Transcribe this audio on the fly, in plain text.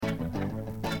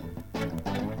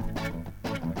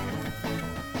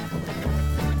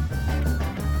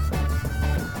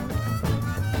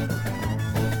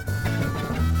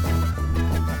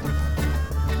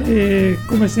e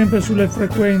come sempre sulle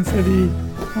frequenze di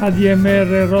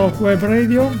ADMR Rock Web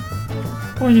Radio.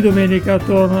 Ogni domenica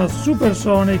torna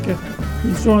Supersonic,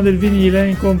 il suono del vinile,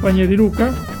 in compagnia di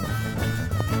Luca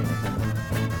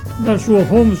dal suo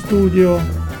home studio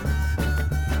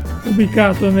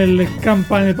ubicato nelle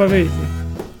campagne pavesi,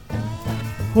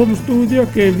 home studio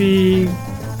che vi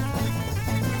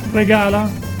regala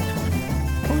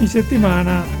ogni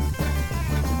settimana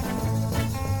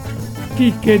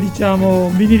chicche,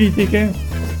 diciamo, vinilitiche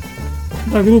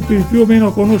da gruppi più o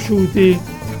meno conosciuti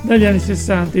dagli anni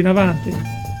 60 in avanti.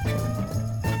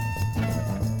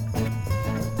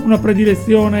 Una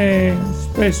predilezione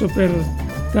spesso per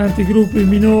tanti gruppi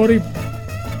minori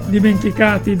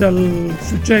dimenticati dal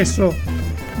successo,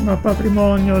 ma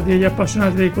patrimonio degli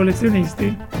appassionati, dei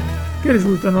collezionisti, che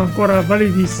risultano ancora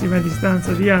validissime a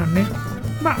distanza di anni,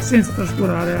 ma senza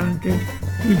trascurare anche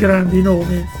i grandi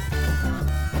nomi,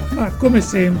 ma come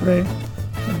sempre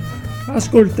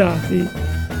ascoltati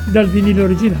dal vinile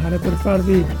originale per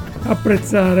farvi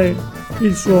apprezzare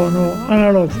il suono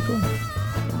analogico.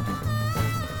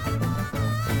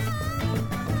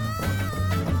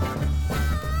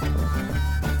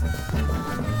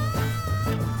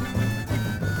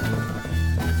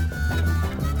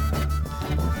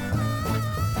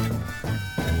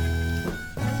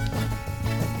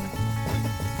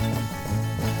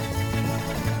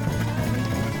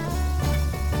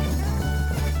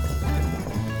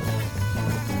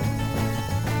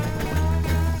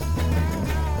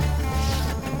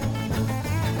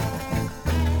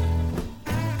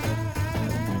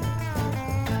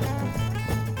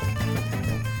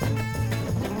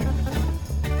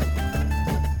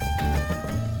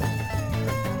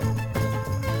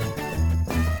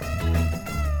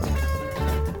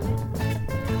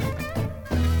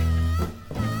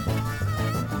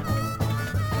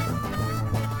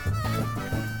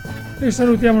 E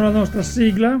salutiamo la nostra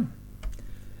sigla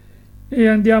e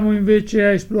andiamo invece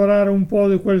a esplorare un po'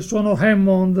 di quel suono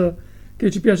Hammond che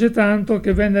ci piace tanto,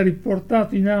 che venne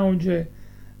riportato in auge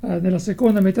nella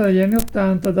seconda metà degli anni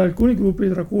 '80 da alcuni gruppi,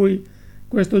 tra cui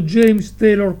questo James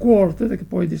Taylor Quartet, che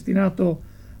poi è destinato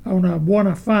a una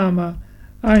buona fama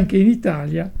anche in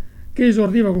Italia, che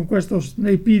esordiva con questo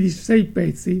EP di 6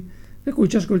 pezzi, da cui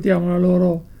ci ascoltiamo la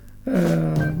loro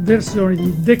versione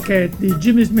di The Cat di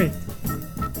Jimmy Smith.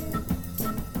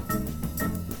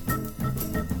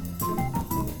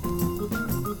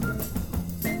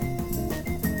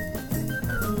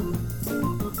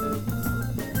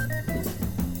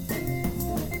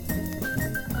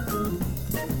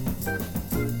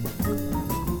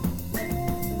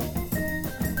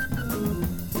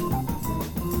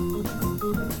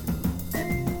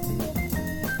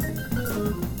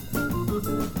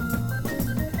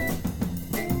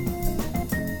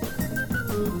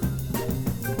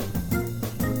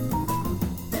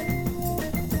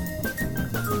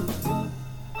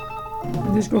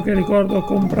 Disco che ricordo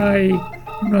comprai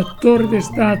una torre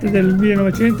d'estate del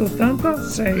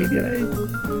 1986, direi,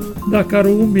 da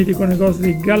Caru, un mitico negozio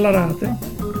di Gallarate,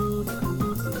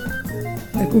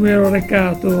 e come ero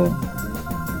recato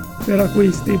per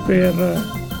acquisti per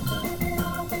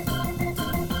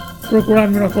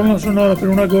procurarmi una colonna sonora per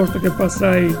un agosto che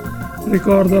passai,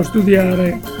 ricordo, a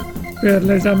studiare per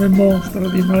l'esame mostra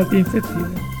di malattie infettive,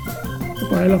 e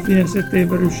poi alla fine di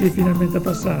settembre riuscii finalmente a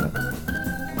passare.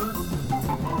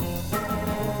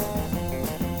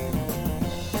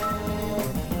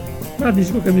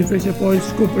 Disco che mi fece poi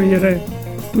scoprire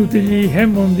tutti gli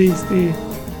Hammondisti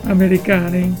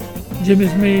americani, Jimmy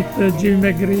Smith,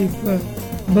 Jimmy McGriff,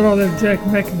 Brother Jack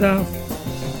McDuff,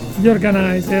 gli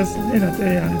Organizers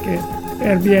e anche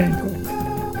Herbie Hancock.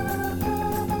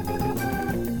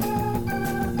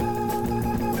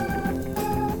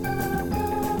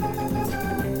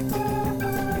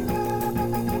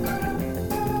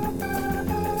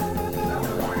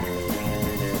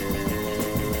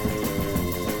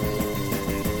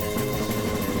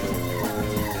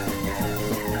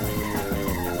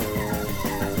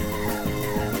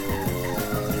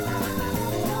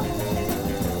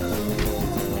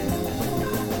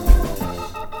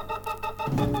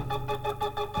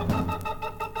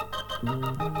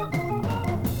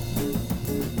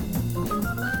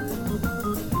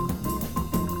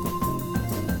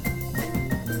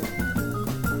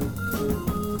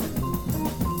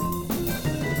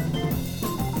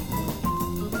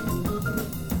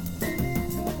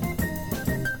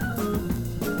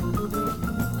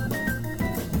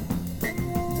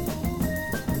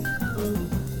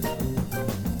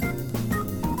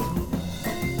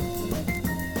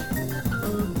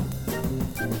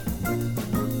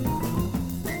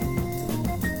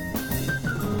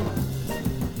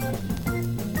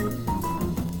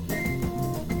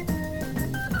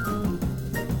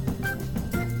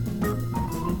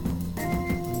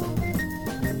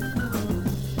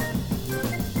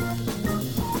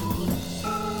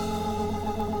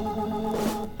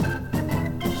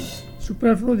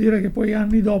 superfluo dire che poi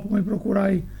anni dopo mi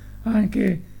procurai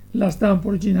anche la stampa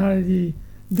originale di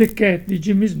The Cat di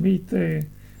Jimmy Smith, e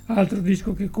altro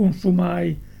disco che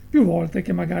consumai più volte,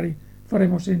 che magari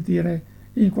faremo sentire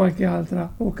in qualche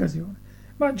altra occasione.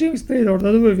 Ma James Taylor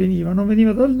da dove veniva? Non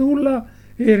veniva dal nulla,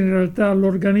 era in realtà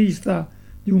l'organista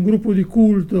di un gruppo di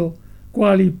culto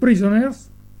quali Prisoners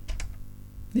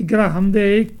di Graham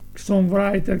Day,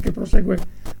 songwriter che prosegue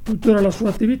tuttora la sua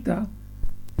attività,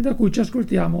 e da cui ci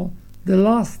ascoltiamo The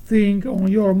Last Thing on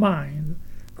Your Mind,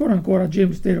 con ancora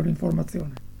James Taylor in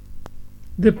formazione.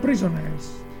 The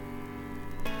Prisoners.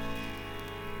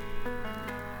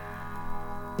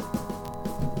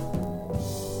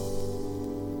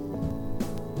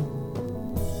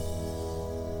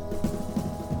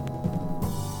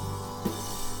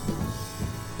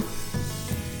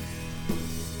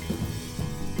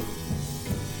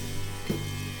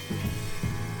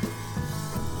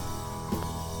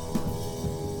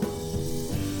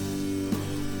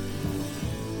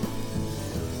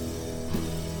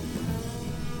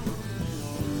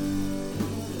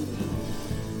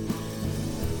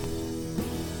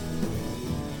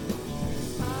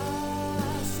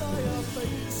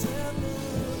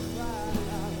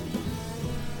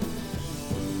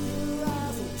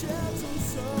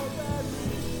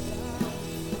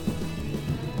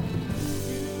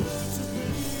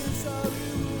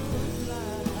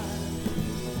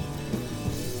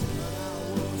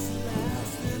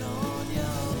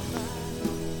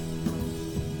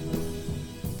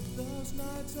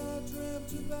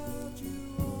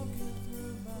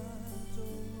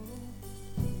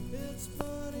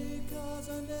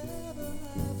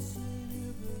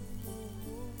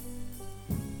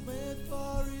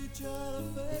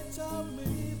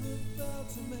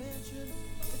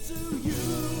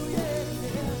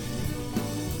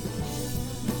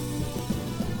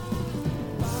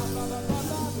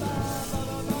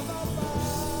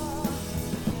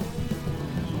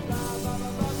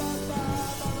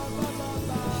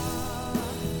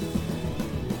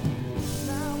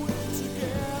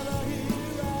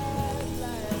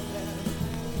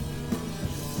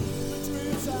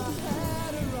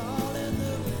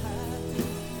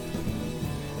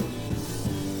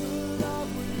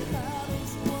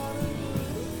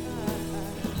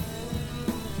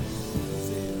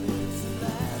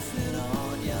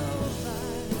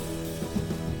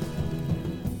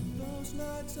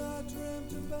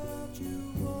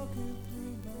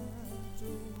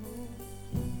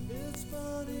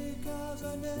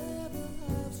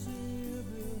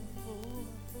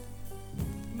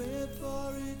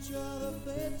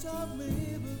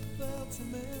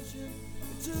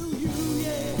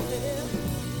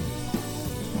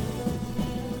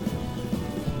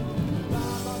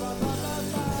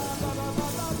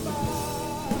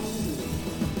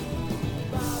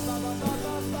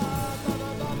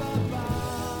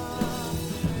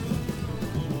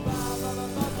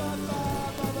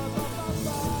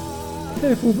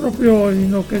 E fu proprio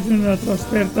in occasione della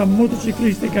trasferta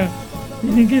motociclistica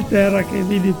in Inghilterra che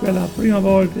vidi per la prima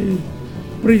volta i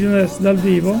Prisoners dal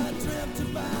vivo,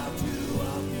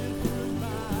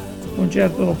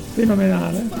 concerto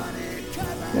fenomenale.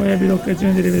 Poi ebbi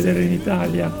l'occasione di rivedere in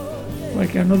Italia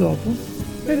qualche anno dopo,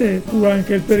 ed fu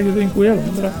anche il periodo in cui a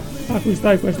Londra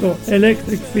acquistai questo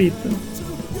Electric Feet,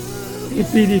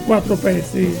 EP di 4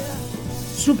 pezzi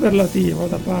superlativo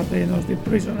da parte dei nostri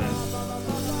Prisoners.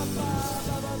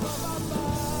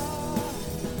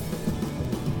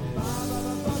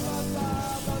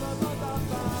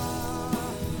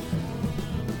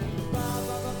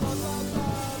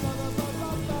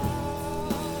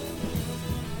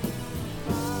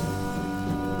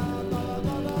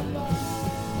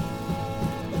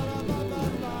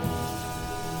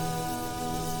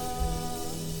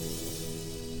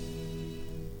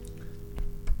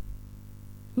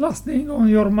 Last Thing on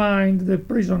Your Mind, The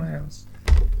Prisoners.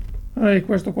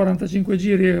 Questo 45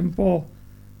 giri è un po'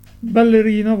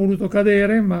 ballerino, ha voluto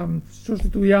cadere, ma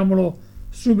sostituiamolo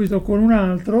subito con un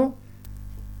altro.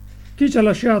 Chi ci ha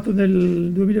lasciato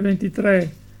nel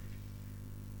 2023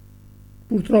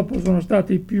 purtroppo sono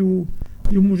stati più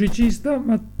di un musicista,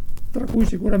 ma tra cui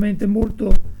sicuramente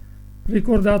molto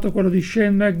ricordato quello di Shane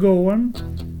MacGowan.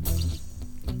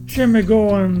 Shane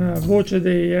MacGowan, voce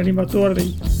dei animatori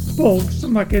dei Pogues,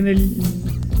 ma che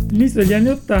all'inizio degli anni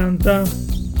 80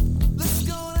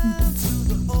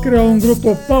 creò un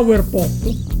gruppo power pop,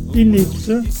 i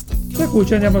Nips, da cui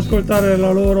ci andiamo ad ascoltare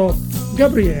la loro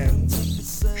Gabrielle.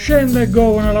 Shane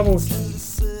MacGowan alla voce.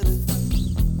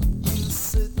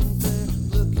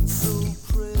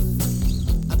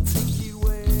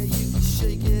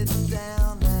 Shake it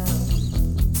down now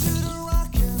to the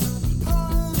rock and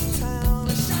roll town.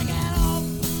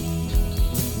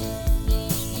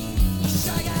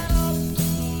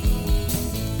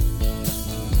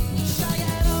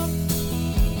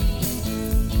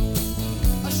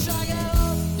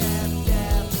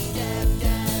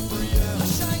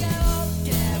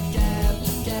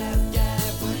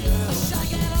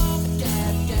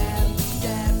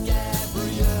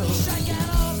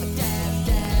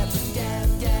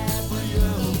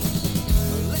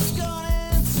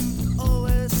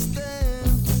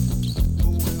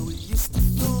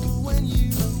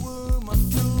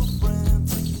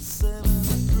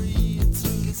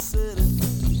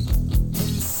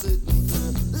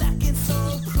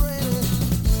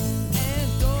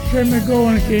 Shane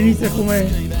McGowan, che inizia come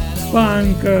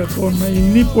punk con i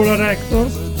Nipple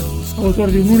Erectors,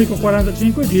 autore di un unico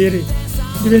 45 giri,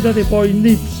 diventate poi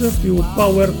Nips, più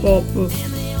power pop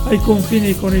ai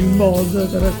confini con il mod.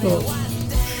 Del resto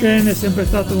Shane è sempre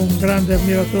stato un grande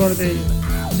ammiratore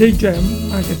dei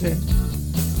Jam, anche se,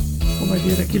 come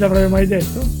dire, chi l'avrebbe mai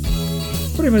detto,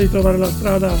 prima di trovare la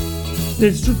strada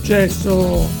del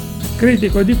successo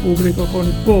critico e di pubblico con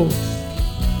i Pose.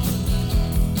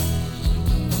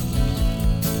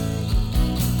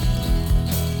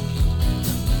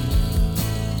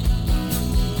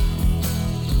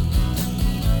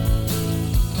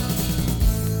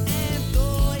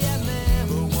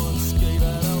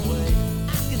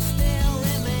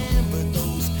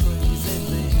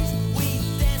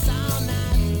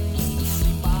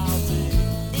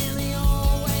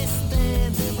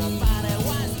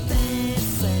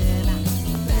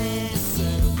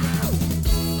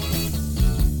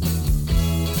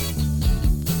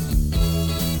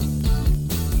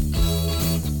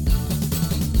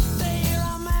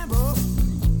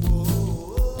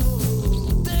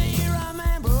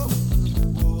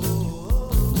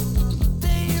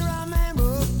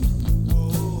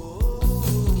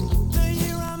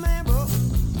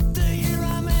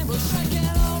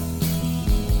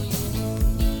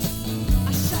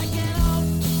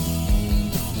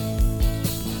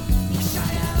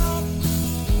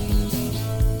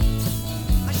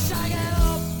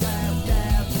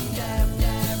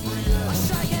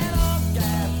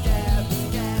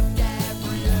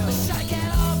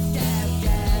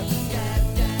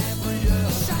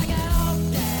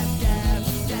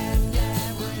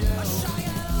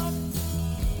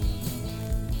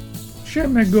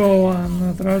 Shane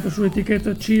McGowan, tra l'altro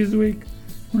sull'etichetta Chiswick,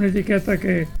 un'etichetta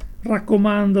che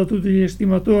raccomando a tutti gli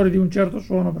estimatori di un certo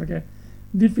suono perché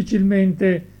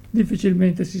difficilmente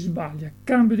si sbaglia.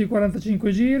 Cambio di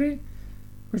 45 giri,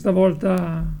 questa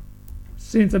volta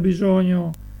senza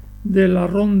bisogno della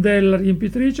rondella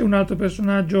riempitrice, un altro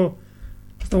personaggio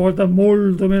questa volta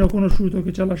molto meno conosciuto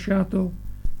che ci ha lasciato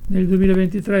nel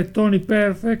 2023, Tony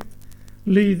Perfect,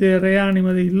 leader e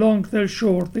anima dei Long Tail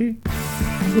Shorty,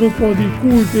 un gruppo di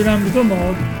culto in ambito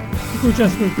mod, di cui ci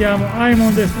ascoltiamo I'm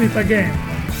on the Street Again.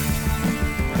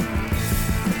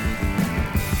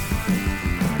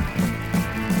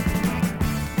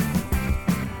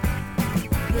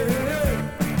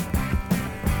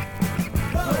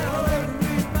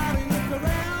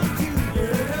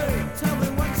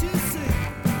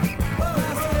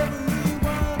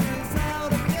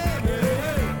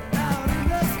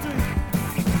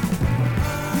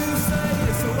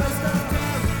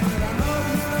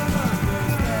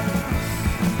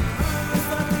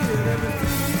 Everything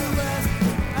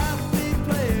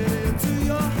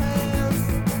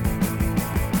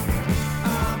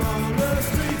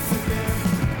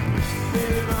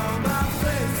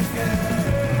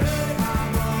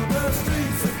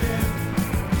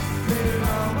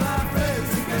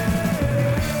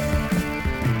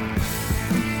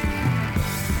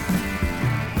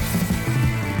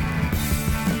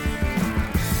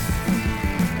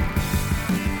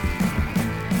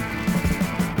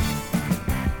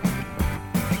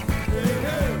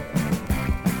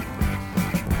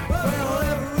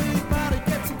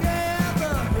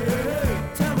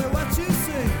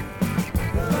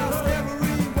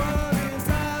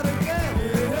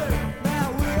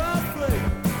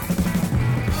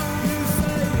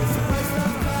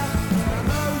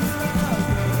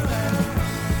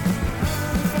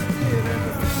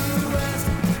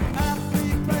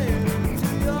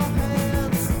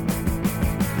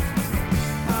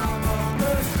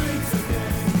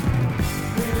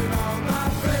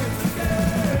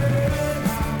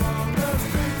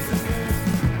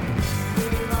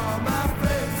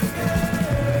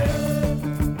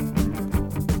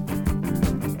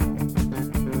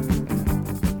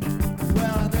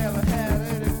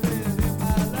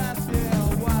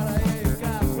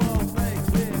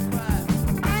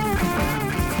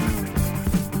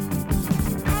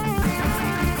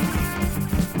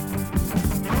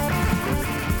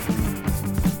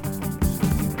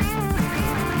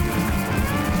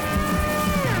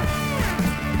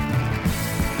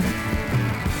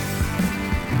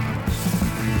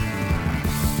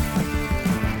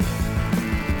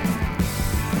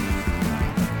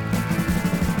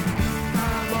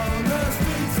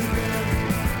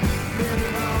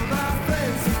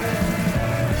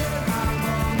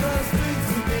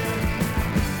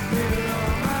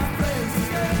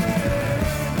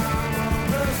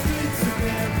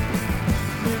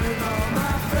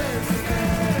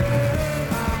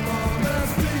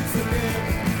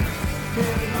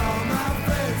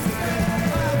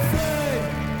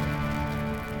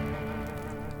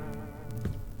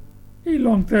i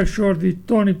Long Tail Short di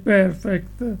Tony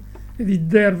Perfect e di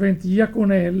Derwent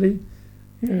Iaconelli,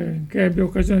 che ebbe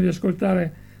occasione di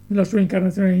ascoltare nella sua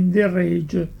incarnazione in The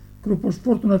Rage, gruppo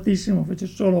sfortunatissimo, fece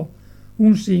solo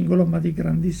un singolo ma di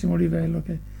grandissimo livello,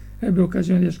 che ebbe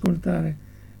occasione di ascoltare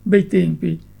bei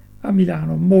tempi a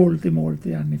Milano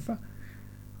molti anni fa.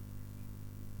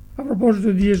 A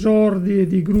proposito di esordi e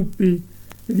di gruppi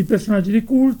e di personaggi di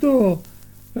culto,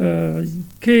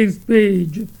 Kate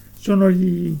Page sono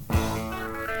il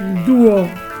duo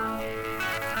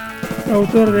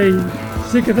autore dei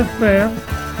Secret Affair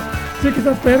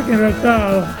che in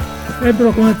realtà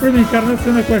ebbero come prima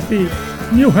incarnazione questi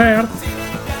New Hearts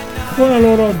con la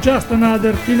loro Just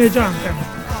Another Teenage Anthem.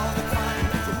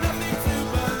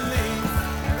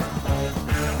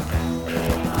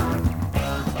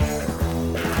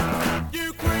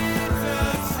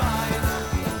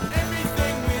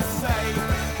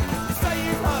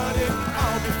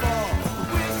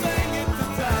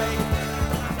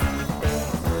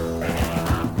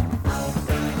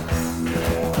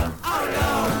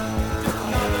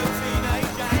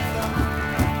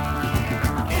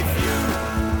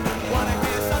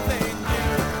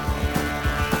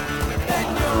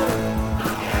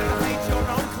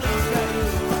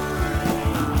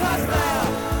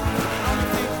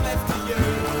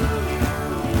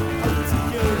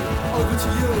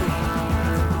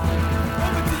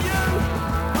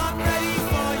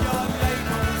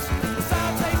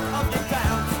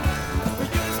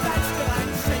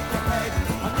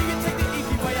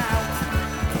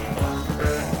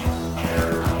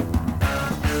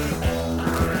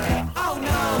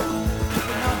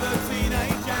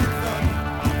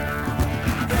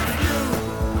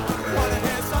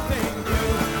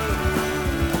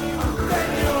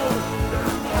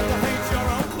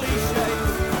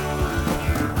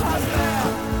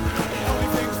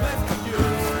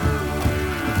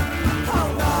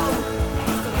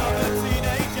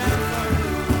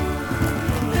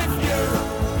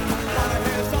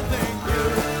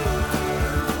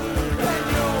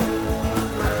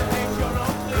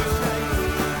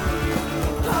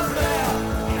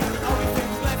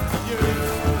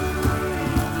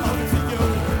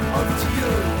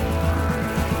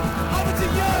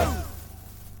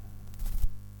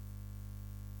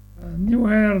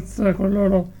 Con il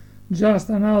loro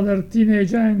Just Another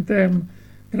Teenage Anthem,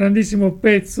 grandissimo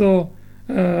pezzo,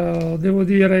 devo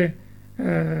dire,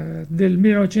 del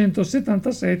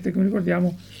 1977, come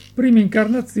ricordiamo, prima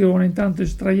incarnazione. Intanto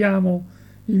estraiamo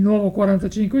il nuovo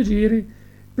 45 giri,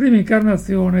 prima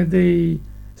incarnazione dei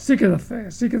Secret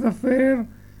Affair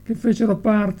che fecero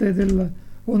parte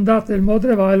dell'ondata del Mod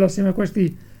Revival assieme a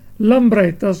questi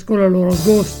Lambrettas con la loro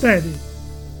Go Steady.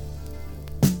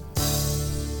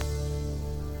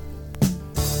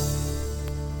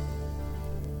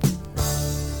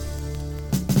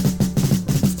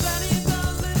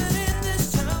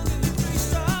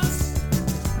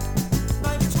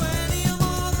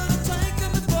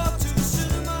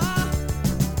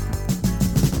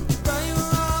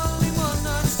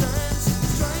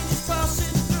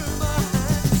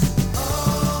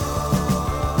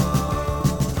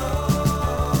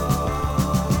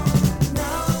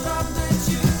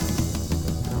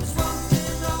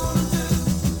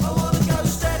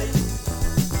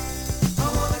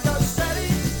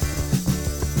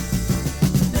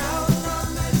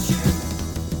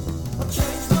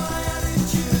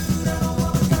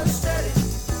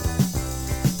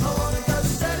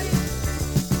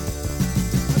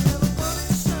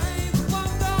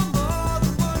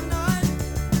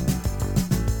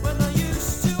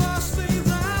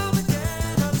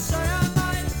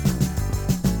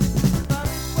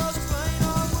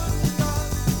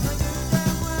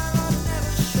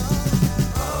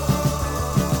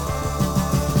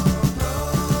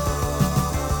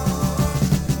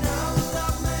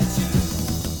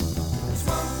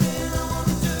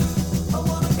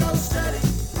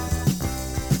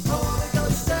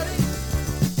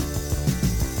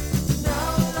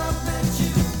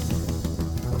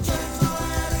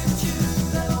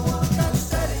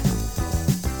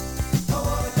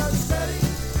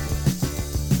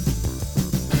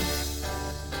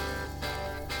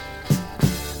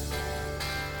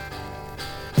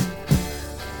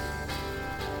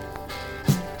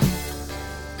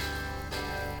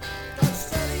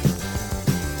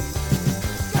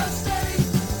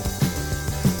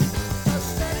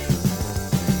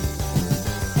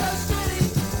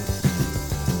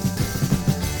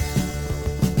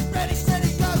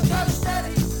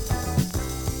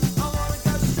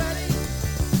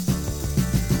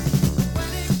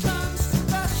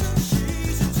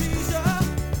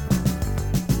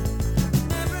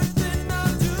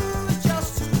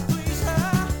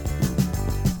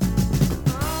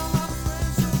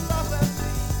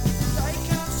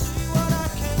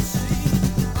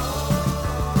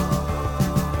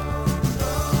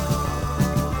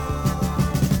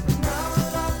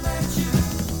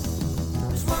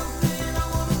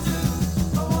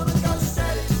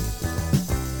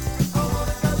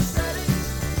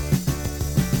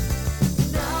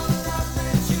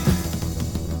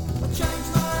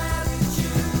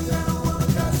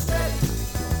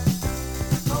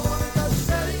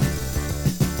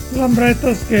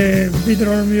 Lambrettas che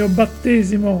videro il mio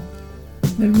battesimo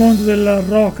nel mondo del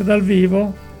rock dal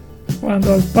vivo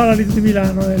quando al Paradiso di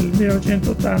Milano nel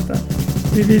 1980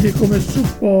 li vidi come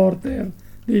supporter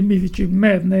dei mitici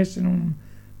Madness in un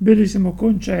bellissimo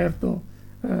concerto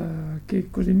che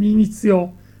così mi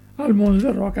iniziò al mondo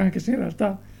del rock, anche se in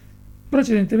realtà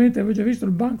precedentemente avevo già visto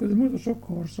il banco del mutuo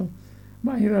soccorso,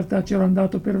 ma in realtà c'ero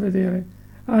andato per vedere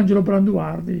Angelo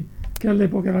Branduardi, che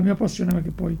all'epoca era la mia passione ma che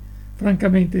poi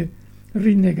francamente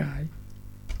rinnegai.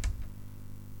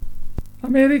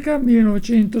 America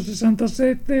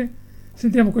 1967,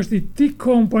 sentiamo questi Tea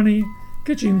Company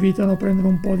che ci invitano a prendere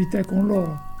un po' di tè con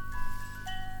loro.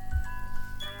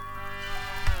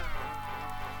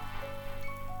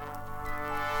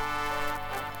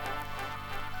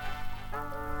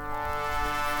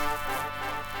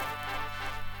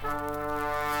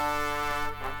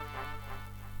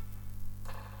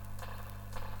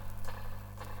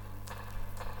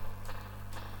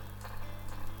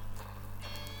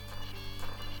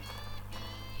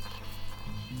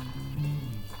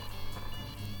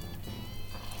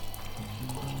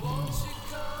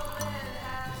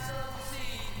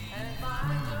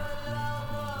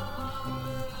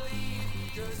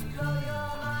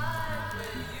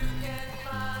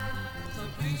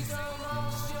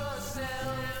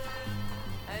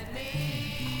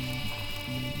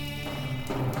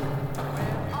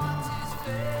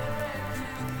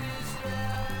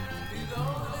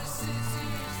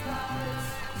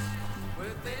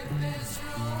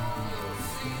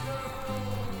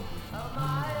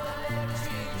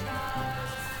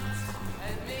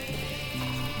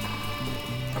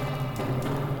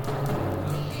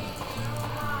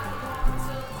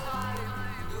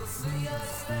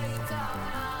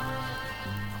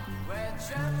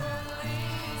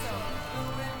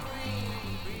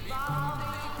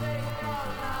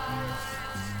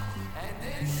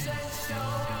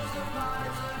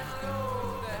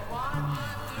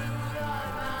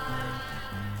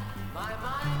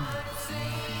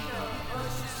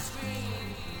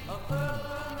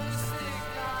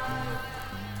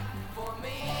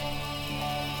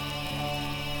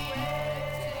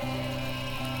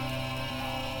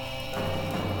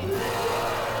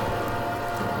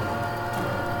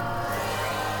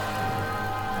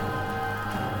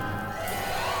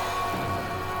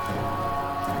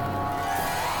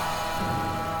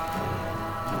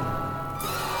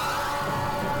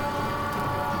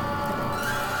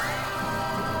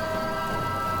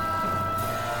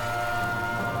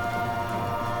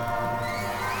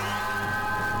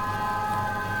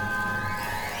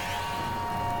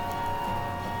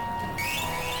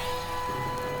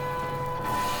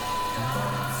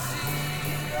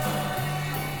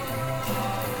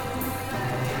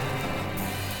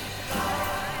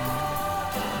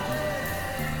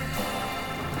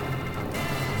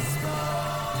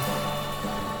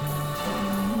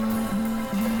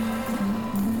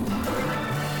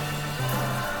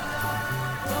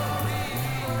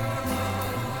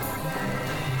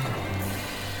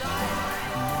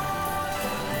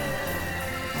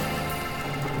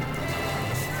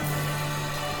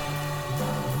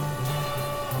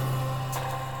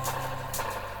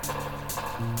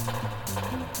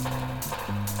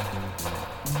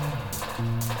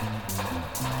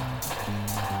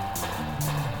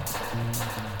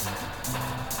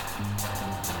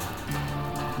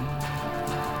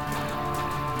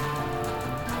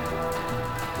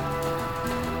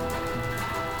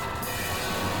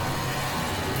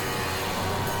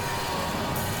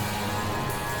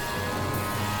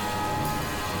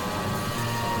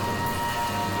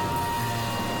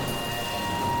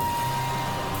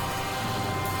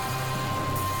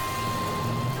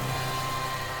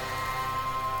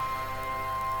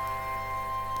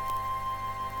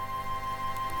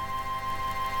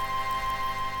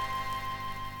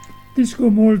 Disco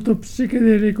molto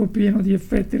psichedelico, pieno di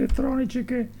effetti elettronici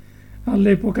che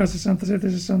all'epoca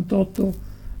 67-68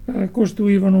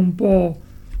 costruivano un po'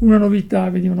 una novità,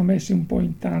 venivano messi un po'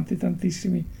 in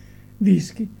tantissimi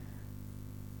dischi.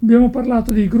 Abbiamo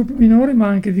parlato di gruppi minori ma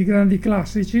anche di grandi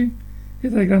classici, e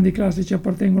tra i grandi classici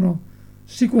appartengono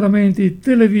sicuramente i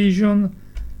Television.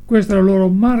 Questa è la loro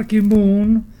Marquee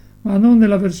Moon, ma non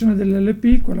nella versione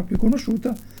dell'LP, quella più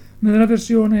conosciuta, ma nella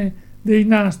versione dei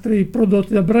nastri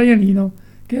prodotti da Brian Eno,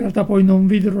 che in realtà poi non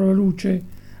videro la luce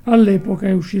all'epoca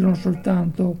e uscirono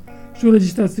soltanto su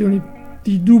registrazioni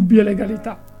di dubbia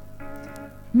legalità.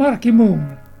 Marquee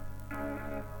Moon.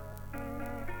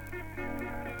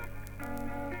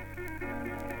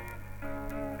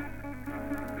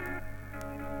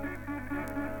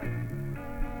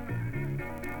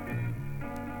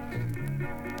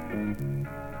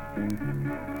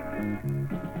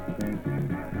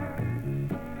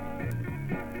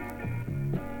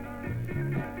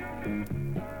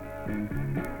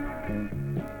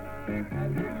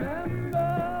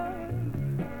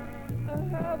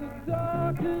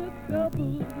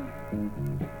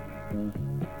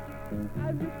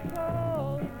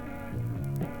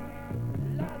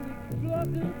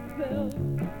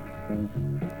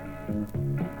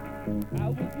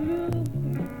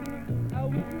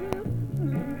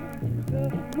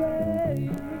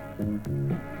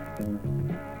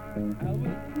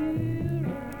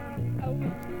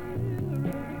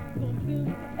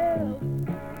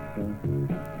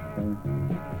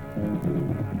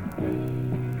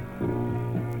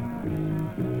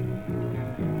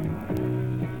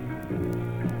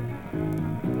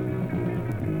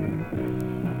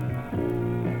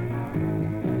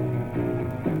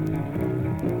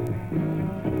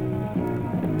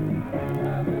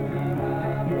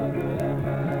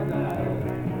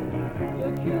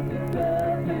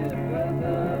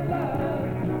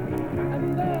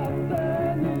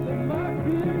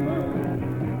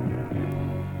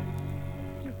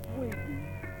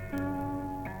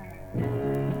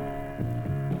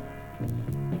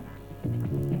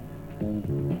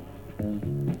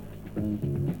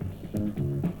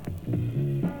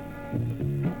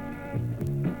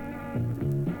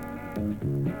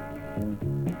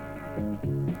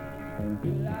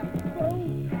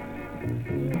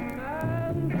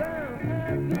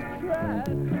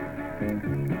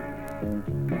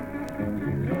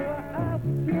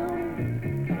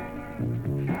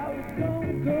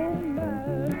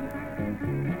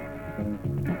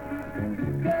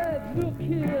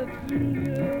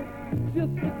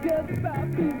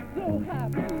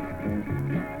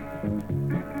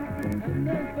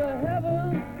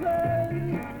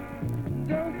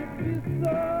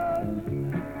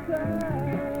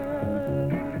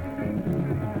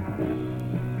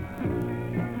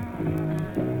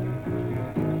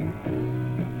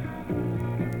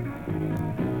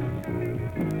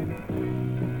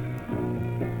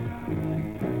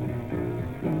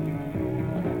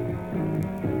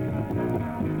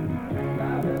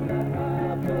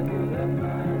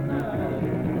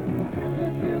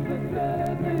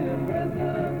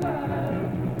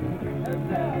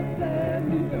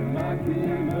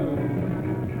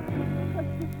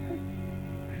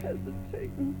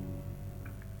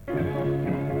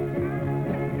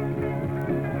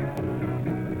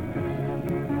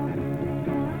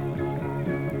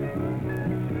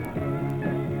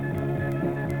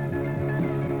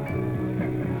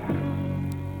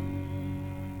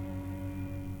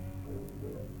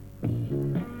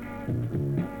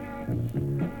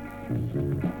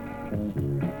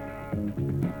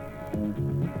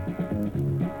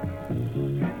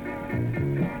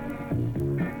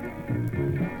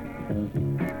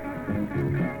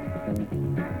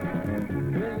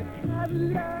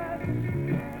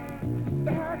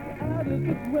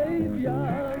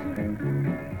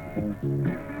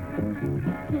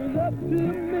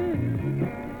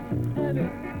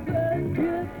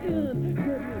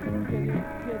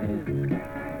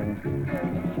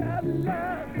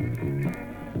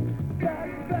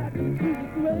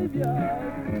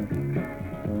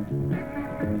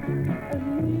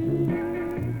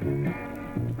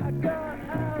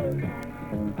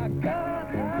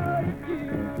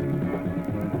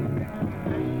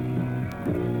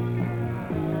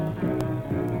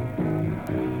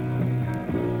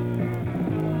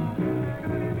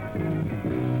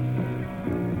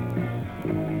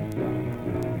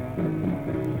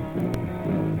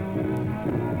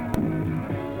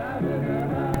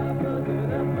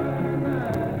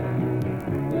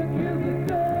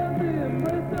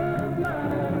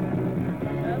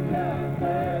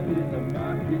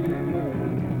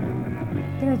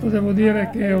 Devo dire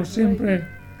che ho sempre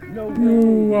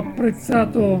più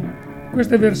apprezzato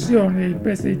queste versioni dei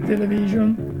pezzi di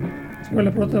Television,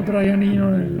 quella prodotta da Brian Eno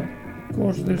nel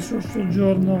corso del suo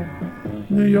soggiorno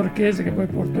newyorkese che poi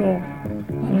portò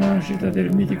alla nascita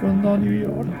del mitico No New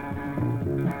York,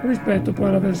 rispetto poi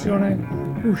alla versione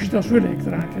uscita su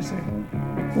Elektra, anche se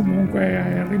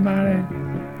comunque rimane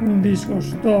un disco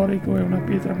storico e una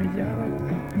pietra miliare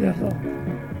del rock.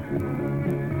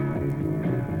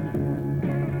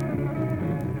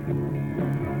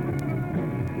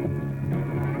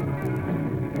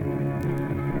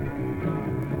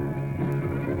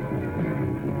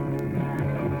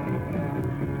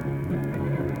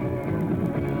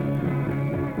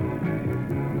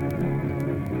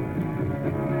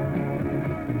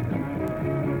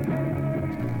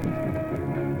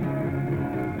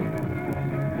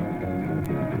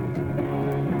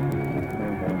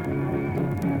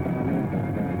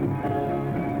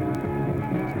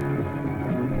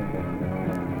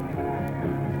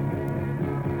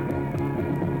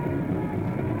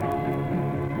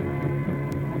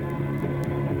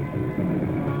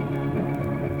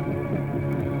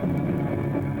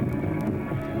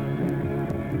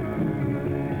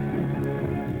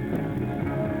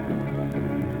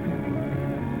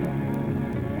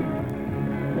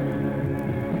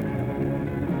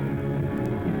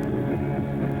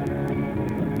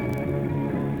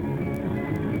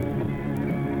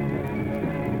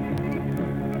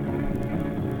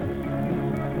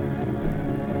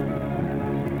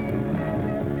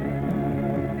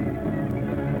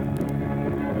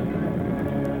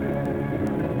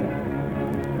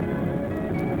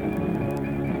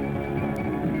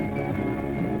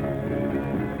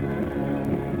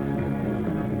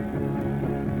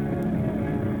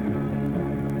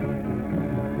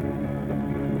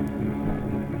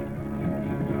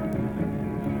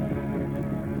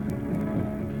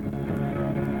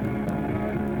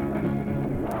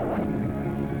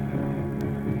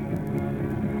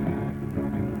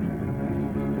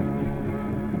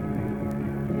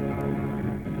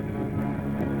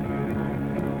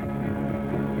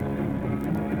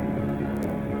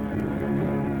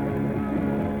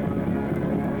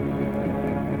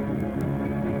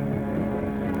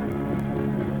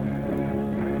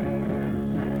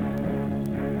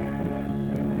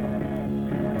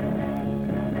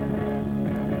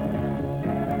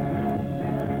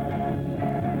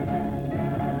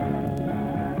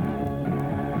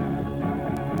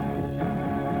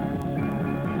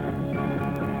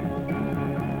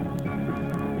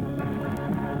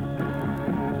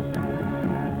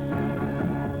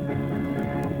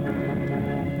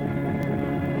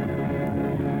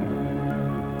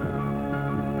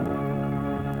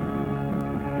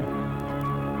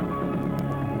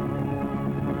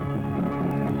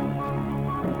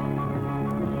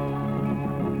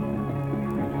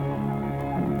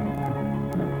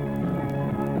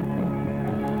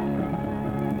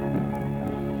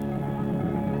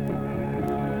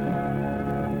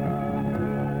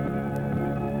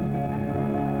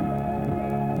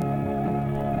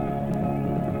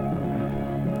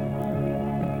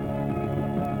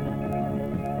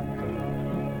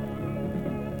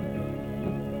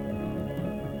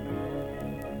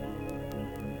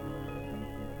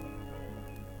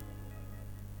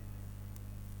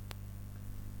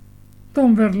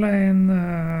 Tom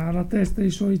Verlaine alla testa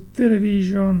dei suoi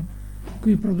Television,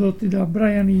 qui prodotti da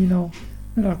Brian Eno,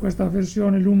 nella questa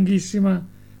versione lunghissima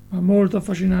ma molto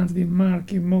affascinante di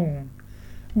Marky Moon.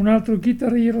 Un altro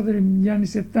guitar hero degli anni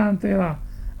 70 era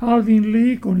Alvin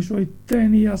Lee con i suoi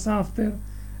 10 Years After,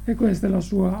 e questa è la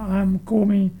sua I'm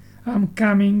Coming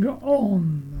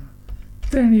On.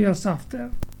 10 Years After.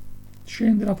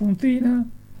 Scende la puntina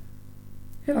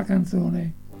e la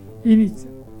canzone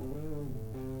inizia.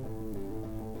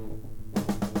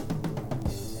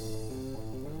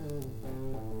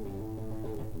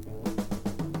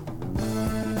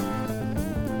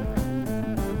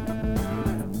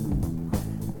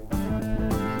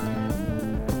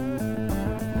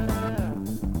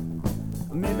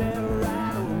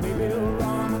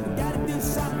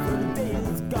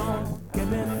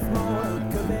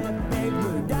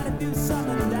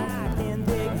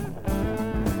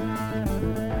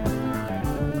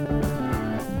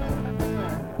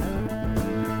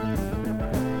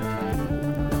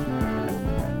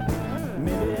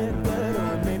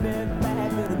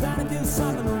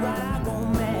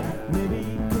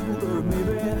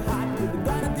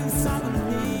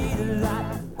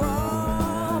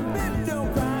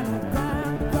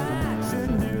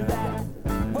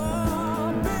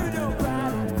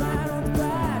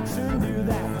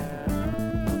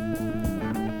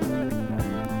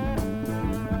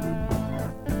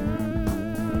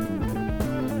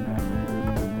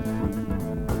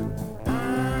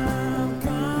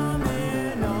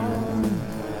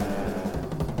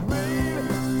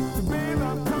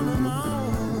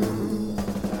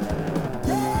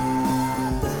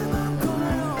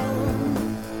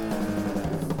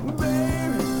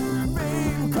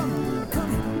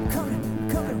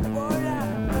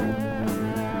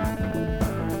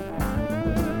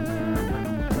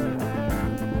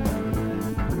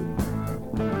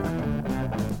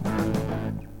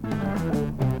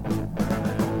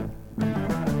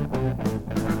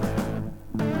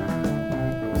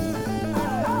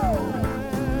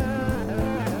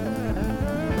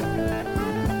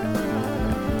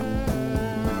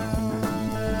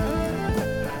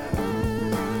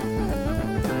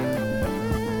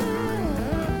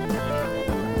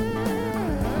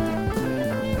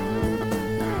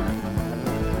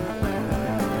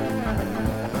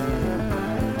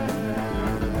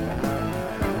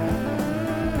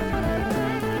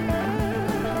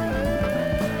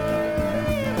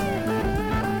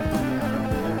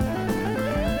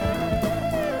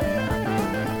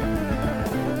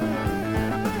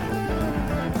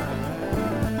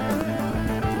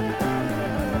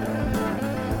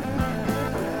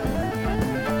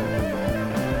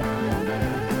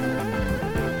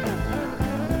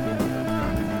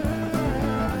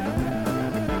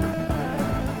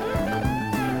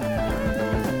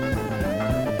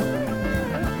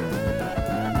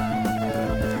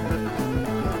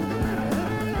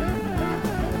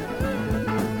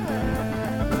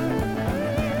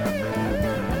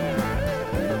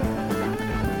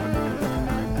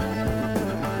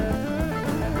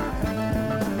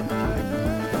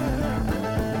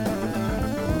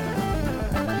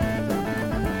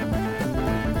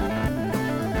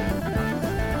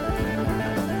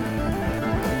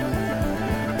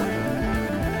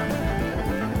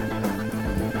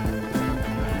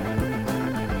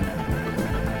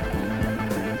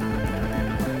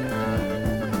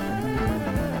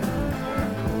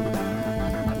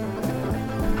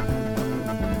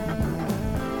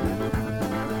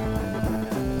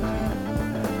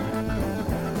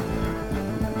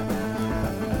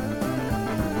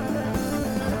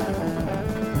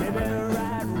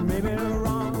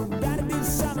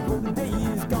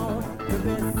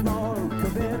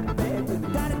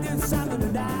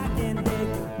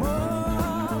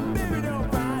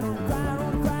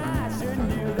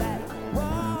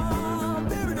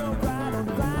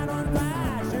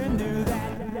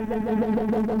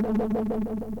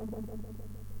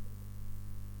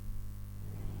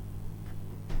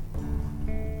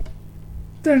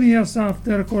 Ten Years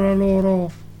After con la loro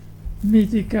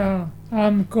mitica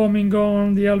I'm Coming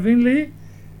On di Alvin Lee.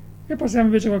 E passiamo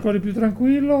invece a qualcosa di più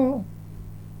tranquillo.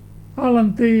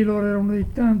 Alan Taylor era uno dei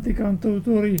tanti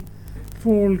cantautori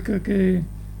folk che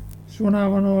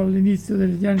suonavano all'inizio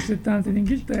degli anni 70 in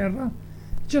Inghilterra.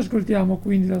 Ci ascoltiamo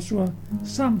quindi la sua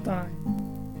Sometime.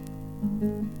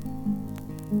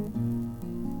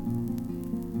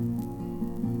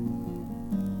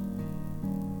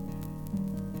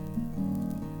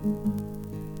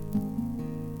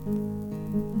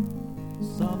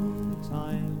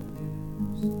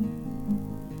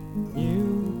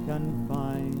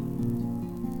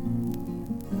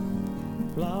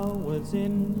 Flowers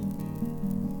in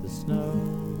snow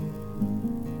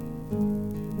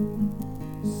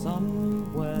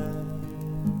somewhere,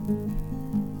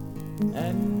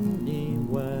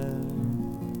 anywhere.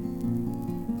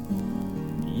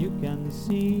 You can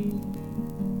see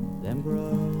them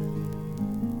grow.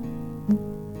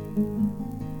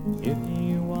 If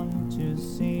you want to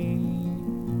see,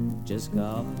 just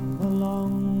come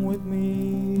along with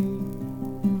me.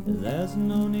 There's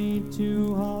no need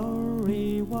to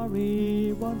hurry,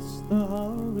 worry, what's the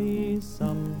hurry?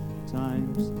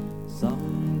 Sometimes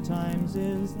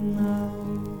is now.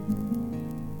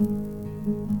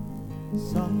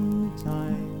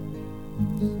 Sometimes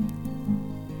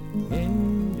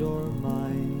in your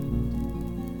mind,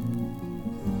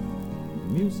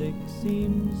 music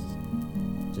seems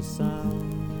to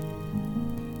sound.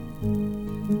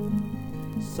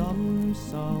 Some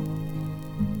song,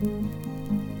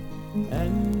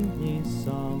 any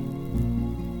song,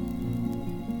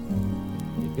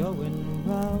 you're going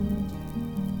round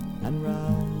and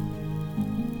round.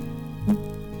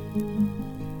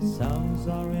 Sounds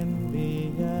are in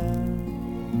the air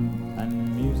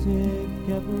and music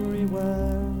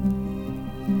everywhere.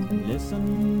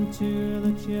 Listen to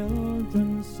the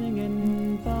children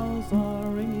singing, bells are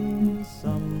ringing.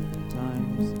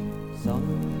 Sometimes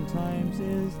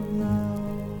is now.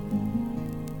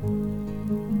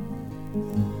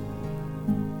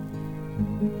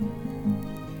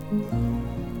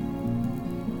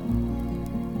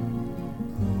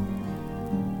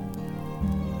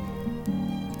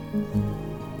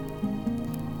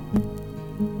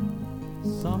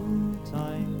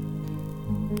 Sometimes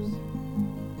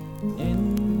in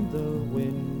the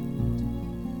wind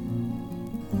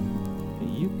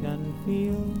you can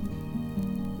feel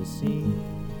the sea.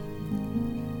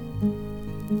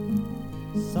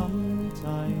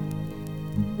 Sometime,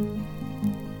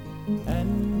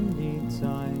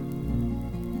 anytime,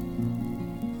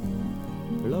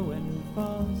 blowing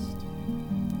fast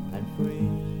and free.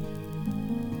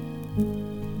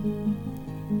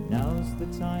 Now's the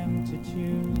time to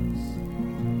choose,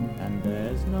 and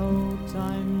there's no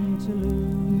time to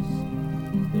lose.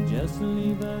 You just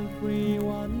leave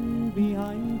everyone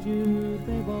behind you,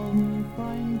 they won't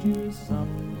find you.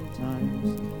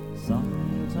 Sometimes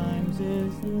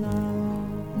is now.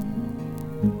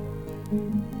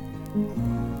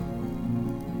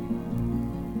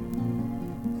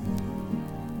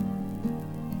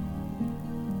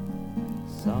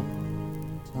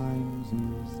 Sometimes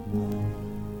is now.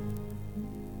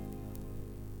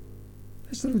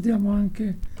 E salutiamo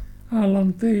anche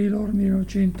Alan Taylor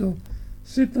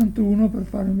 1971 per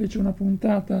fare invece una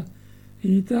puntata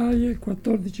in Italia il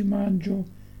 14 maggio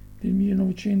del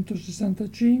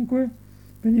 1965.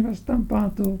 Veniva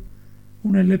stampato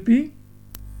un LP,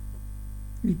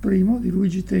 il primo di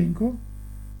Luigi Tenco,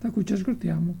 da cui ci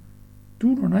ascoltiamo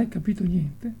Tu non hai capito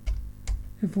niente,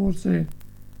 e forse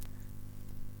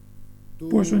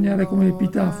puoi sognare come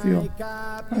epitaffio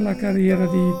alla carriera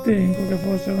di Tenco, che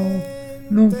forse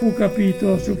non fu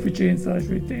capito a sufficienza ai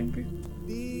suoi tempi.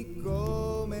 Di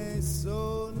come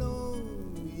sono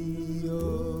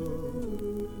io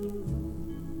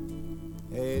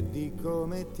e di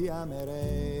come ti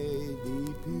amerei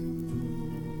di più.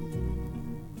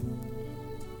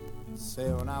 Se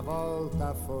una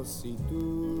volta fossi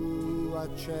tu a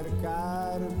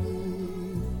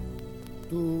cercarmi,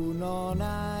 tu non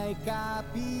hai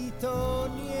capito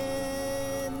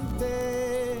niente,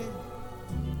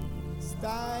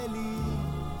 stai lì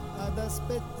ad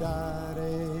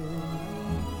aspettare.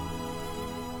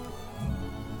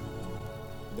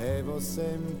 Devo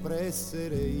sempre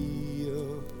essere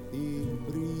io il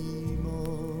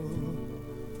primo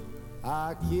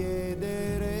a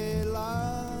chiedere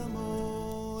l'amore.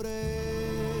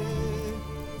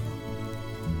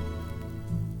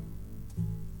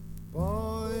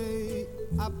 Poi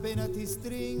appena ti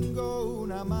stringo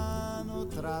una mano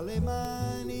tra le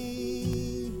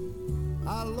mani,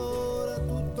 allora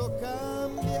tutto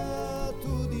cambia,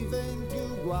 tu diventi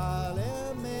uguale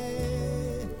a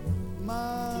me,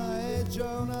 ma è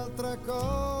già un'altra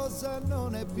cosa,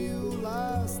 non è più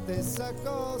la stessa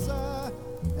cosa,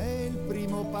 è il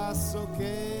primo passo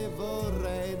che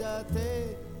vorrei da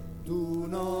te. Tu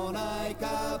non hai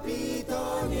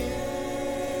capito niente,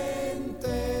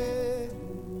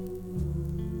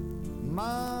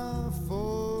 ma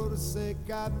forse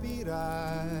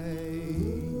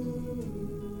capirai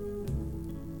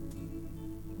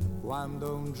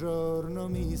quando un giorno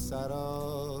mi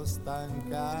sarò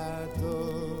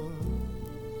stancato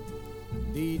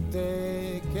di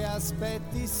te che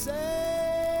aspetti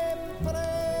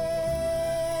sempre.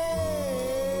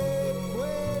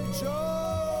 Quel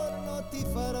giorno ti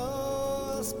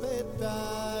farò aspettare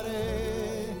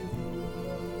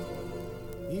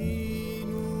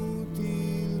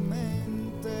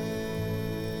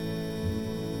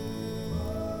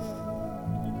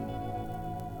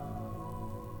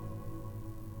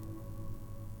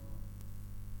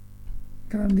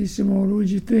grandissimo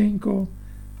Luigi Tenco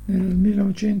nel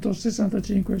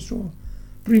 1965, il suo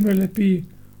primo LP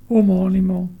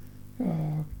omonimo,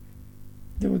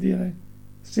 devo dire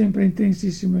sempre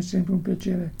intensissimo e sempre un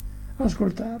piacere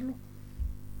ascoltarlo.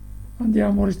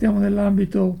 Restiamo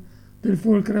nell'ambito del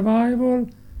folk revival.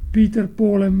 Peter,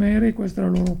 Paul e Mary, questa è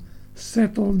la loro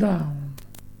Settle Down,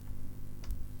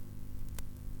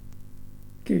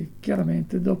 che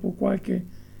chiaramente dopo qualche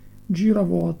giro a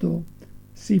vuoto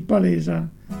si palesa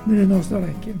nelle nostre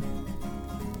orecchie.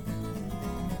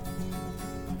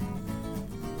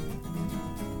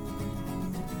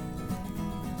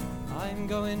 I'm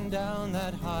going down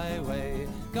that highway,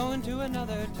 going to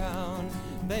another town.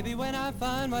 Baby, when I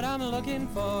find what I'm looking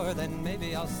for, then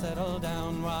maybe I'll settle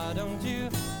down. Why don't you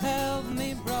help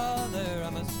me, brother?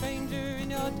 I'm a stranger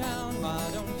in your town. Why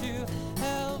don't you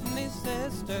help me,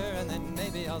 sister? And then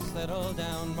maybe I'll settle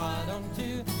down. Why don't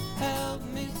you help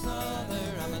me,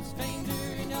 brother? I'm a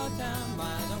stranger in your town.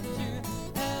 Why don't you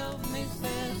help me,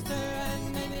 sister?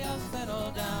 And maybe I'll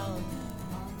settle down.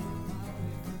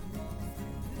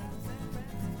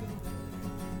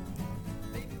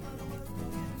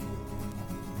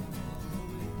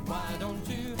 Why don't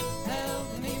you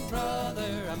help me,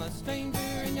 brother? I'm a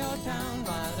stranger in your town.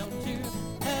 Why don't you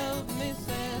help me,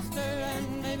 sister?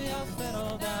 And maybe I'll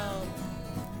settle down.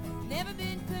 Never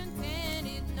been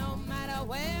contented, no matter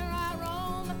where I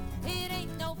roam. It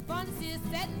ain't no fun, sis,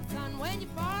 setting sun when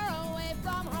you're far away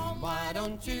from home. Why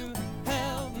don't you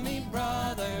help me,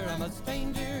 brother? I'm a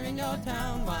stranger in your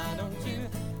town. Why don't you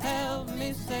help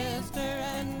me, sister?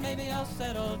 And maybe I'll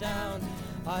settle down.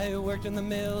 I worked in the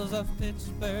mills of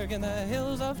Pittsburgh and the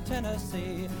hills of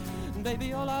Tennessee.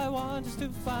 Baby, all I want is to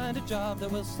find a job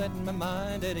that will set my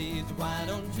mind at ease. Why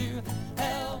don't you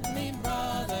help me,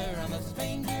 brother? I'm a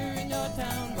stranger in your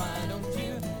town. Why don't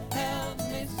you help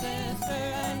me,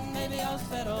 sister? And maybe I'll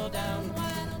settle down.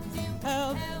 Why don't you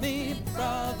Help me,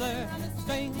 brother,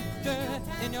 stranger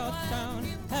in your town.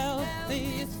 Help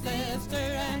me, sister,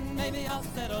 and maybe I'll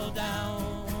settle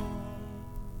down.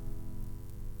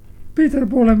 Peter,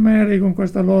 Paul e Mary con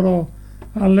questa loro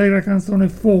allegra canzone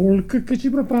folk che ci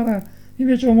prepara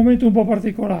invece a un momento un po'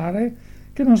 particolare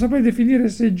che non saprei definire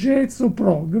se jazz o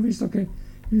prog, visto che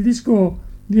il disco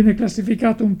viene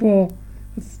classificato un po'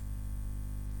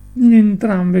 in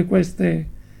entrambe queste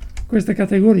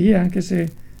categorie, anche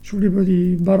se sul libro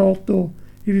di Barotto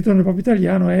Il ritorno del pop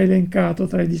italiano è elencato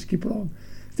tra i dischi prog.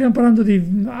 Stiamo parlando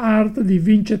di Art di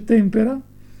Vince Tempera,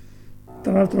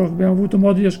 tra l'altro abbiamo avuto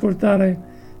modo di ascoltare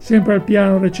sempre al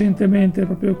piano recentemente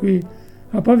proprio qui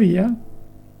a Pavia,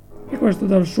 e questo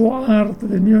dal suo Art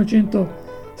del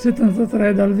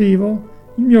 1973 dal vivo.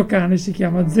 Il mio cane si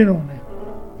chiama Zenone.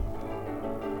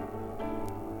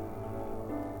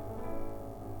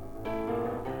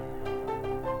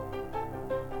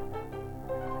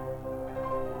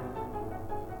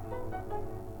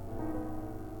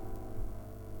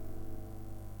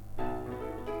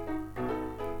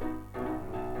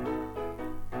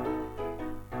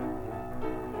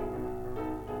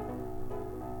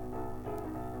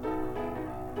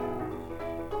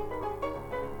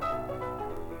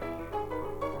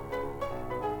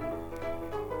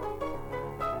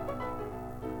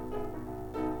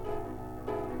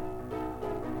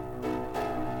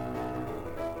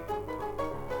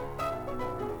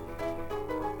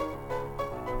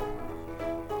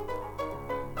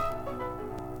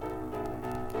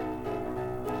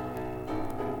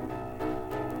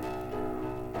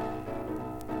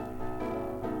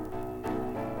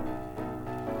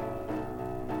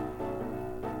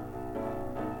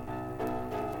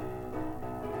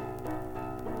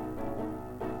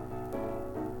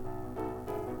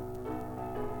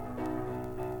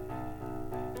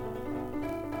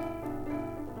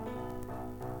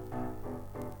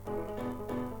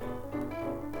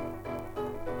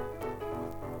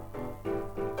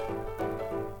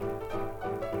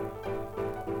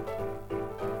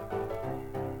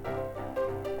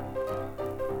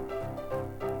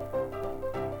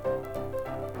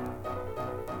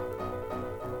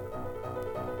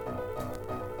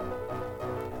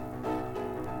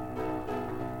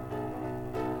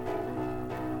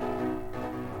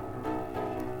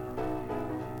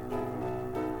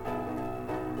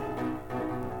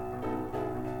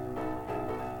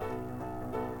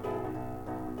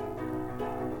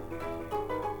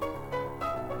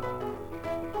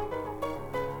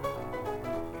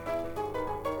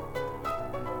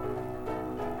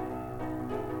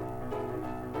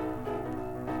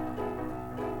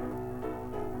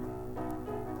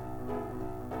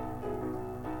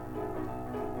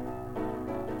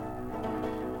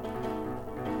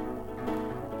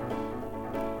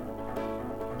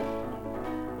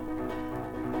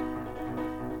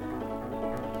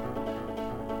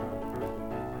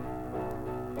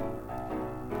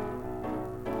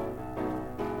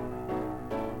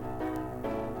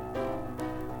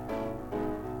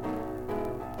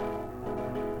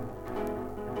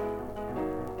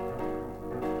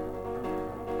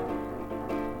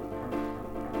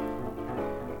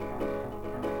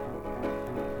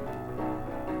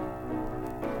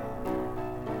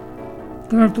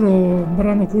 Tra l'altro un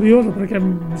brano curioso perché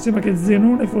mi sembra che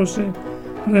Zenone fosse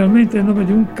realmente il nome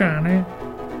di un cane,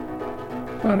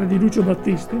 pare di Lucio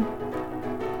Battisti.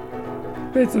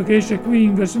 Pezzo che esce qui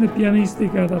in versione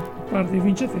pianistica da parte di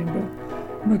Vince Tempera,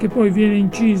 ma che poi viene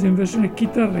inciso in versione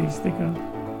chitarristica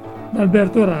da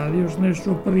Alberto Radius nel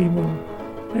suo primo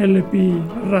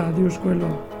LP Radius,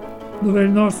 quello dove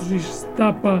il nostro si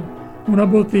stappa una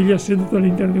bottiglia seduto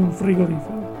all'interno di un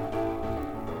frigorifero.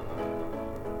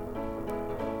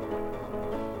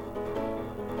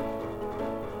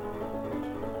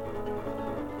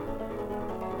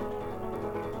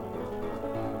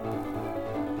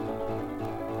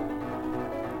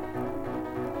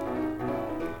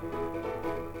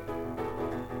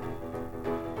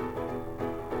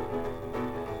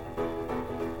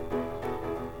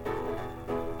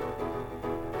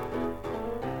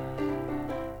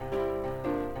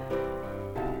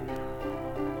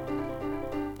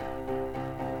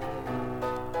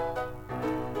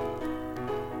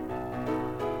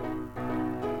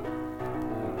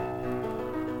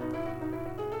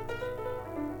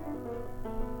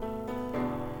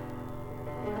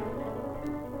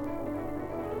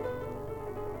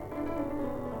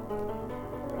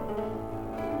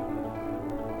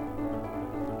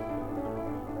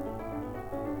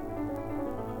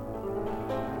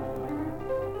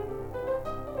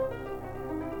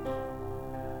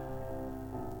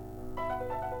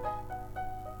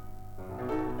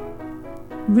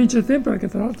 Vince Tempera, che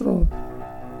tra l'altro,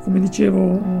 come dicevo,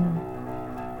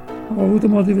 ho avuto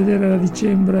modo di vedere a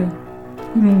dicembre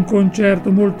in un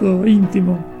concerto molto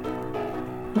intimo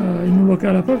in un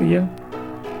locale a Pavia.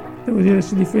 Devo dire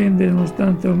si difende,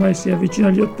 nonostante ormai sia vicino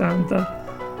agli 80,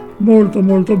 molto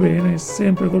molto bene,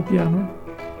 sempre col piano.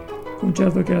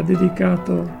 Concerto che ha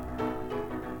dedicato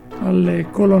alle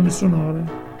colonne sonore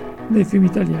dei film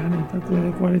italiani, alcune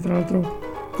delle quali tra l'altro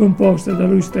composte da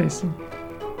lui stesso.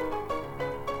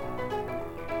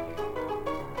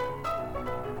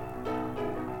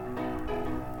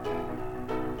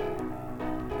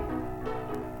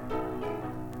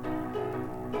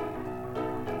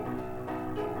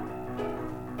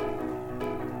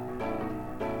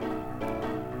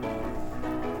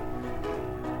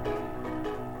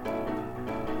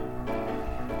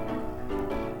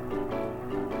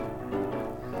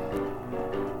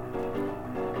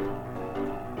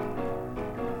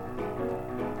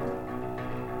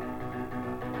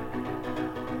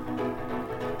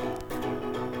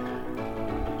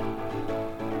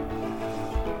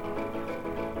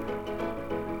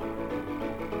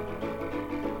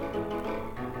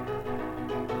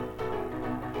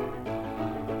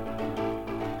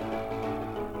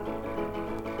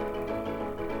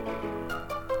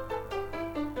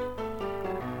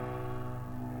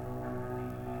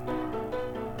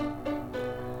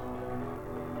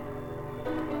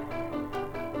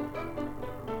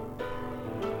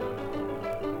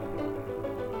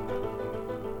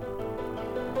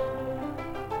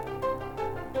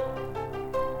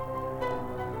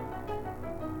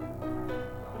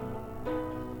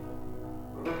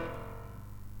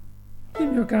 Il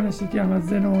mio cane si chiama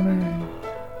Zenone.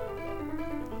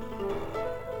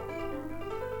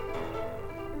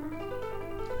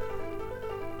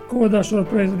 Coda a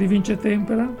sorpresa di Vince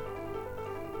Tempera.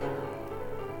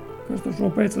 Questo suo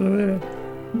pezzo, devo dire,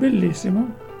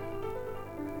 bellissimo.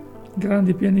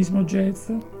 Grande pianismo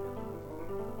jazz.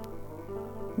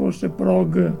 Forse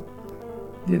prog,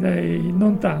 direi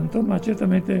non tanto, ma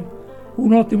certamente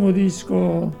un ottimo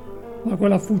disco a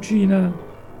quella fucina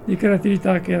di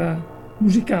creatività che era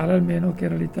musicale, almeno, che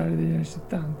era l'Italia degli anni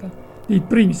 70, dei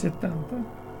primi 70,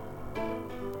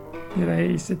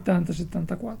 direi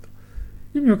 70-74.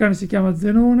 Il mio cane si chiama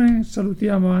Zenone,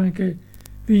 salutiamo anche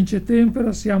Vince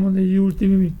Tempera, siamo negli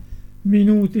ultimi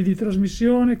minuti di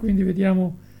trasmissione, quindi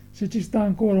vediamo se ci sta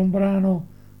ancora un brano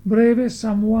breve.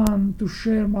 Someone to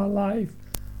Share My Life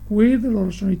With, loro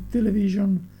sono i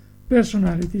Television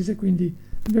Personalities, e quindi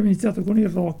abbiamo iniziato con il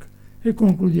rock e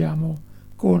concludiamo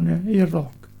con il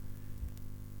rock.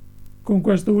 Con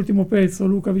questo ultimo pezzo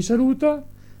Luca vi saluta,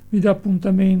 vi dà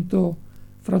appuntamento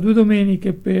fra 2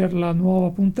 domeniche per la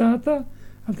nuova puntata,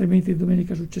 altrimenti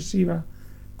domenica successiva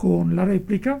con la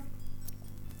replica,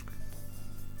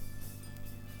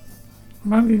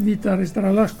 ma vi invito a restare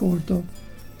all'ascolto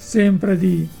sempre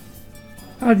di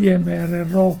ADMR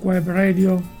Rock Web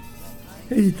Radio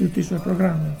e di tutti i suoi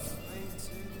programmi.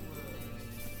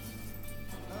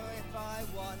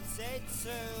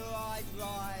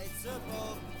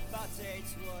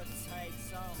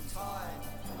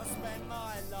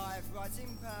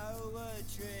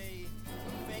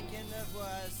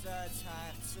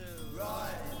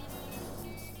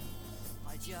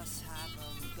 I just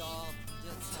haven't got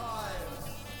the time.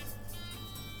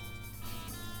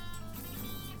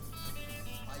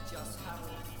 I just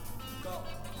haven't got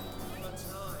the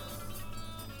time.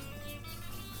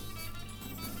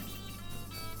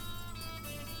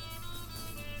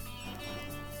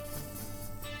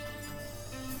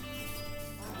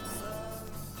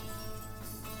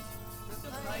 The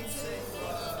painted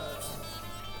words.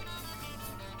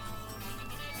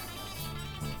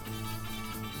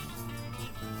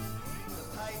 The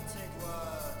painted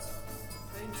words.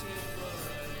 Painted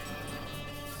words.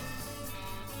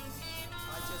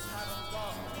 I just haven't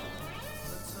got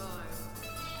the time.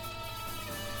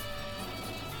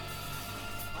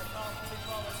 I can't be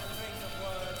bothered to think of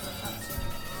words that have to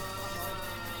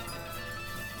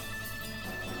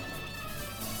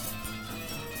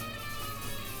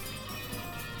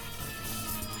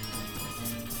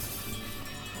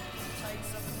take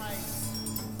some pace,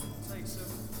 take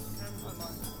some camphor,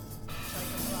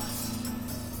 take a brush,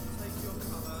 take your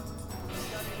colour,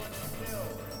 show me what you feel,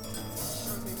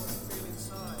 show me what you feel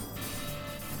inside.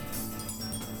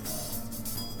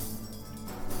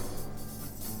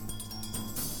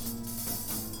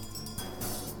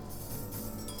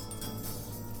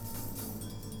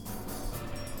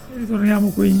 Ritorniamo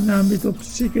qui in ambito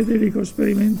psichedelico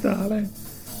sperimentale,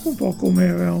 un po' come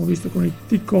avevamo visto con i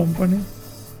T-Company.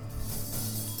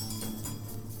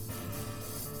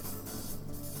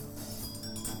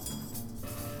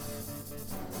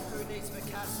 Who needs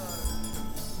Picasso?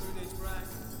 Who needs Brandt?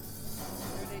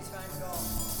 Who needs Van Gogh?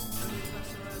 Who needs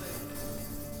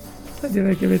Vasarely?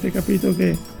 Direi che avete capito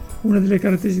che una delle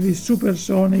caratteristiche di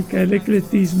Supersonic è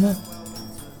l'eclettismo,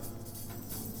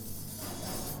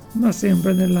 ma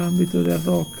sempre nell'ambito del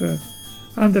rock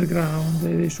underground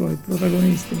e dei suoi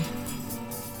protagonisti,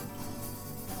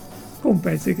 con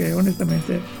pezzi che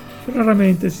onestamente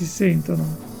raramente si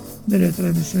sentono nelle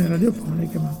trasmissioni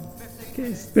radiofoniche, ma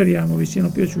che speriamo vi siano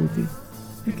piaciuti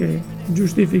e che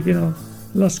giustifichino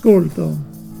l'ascolto.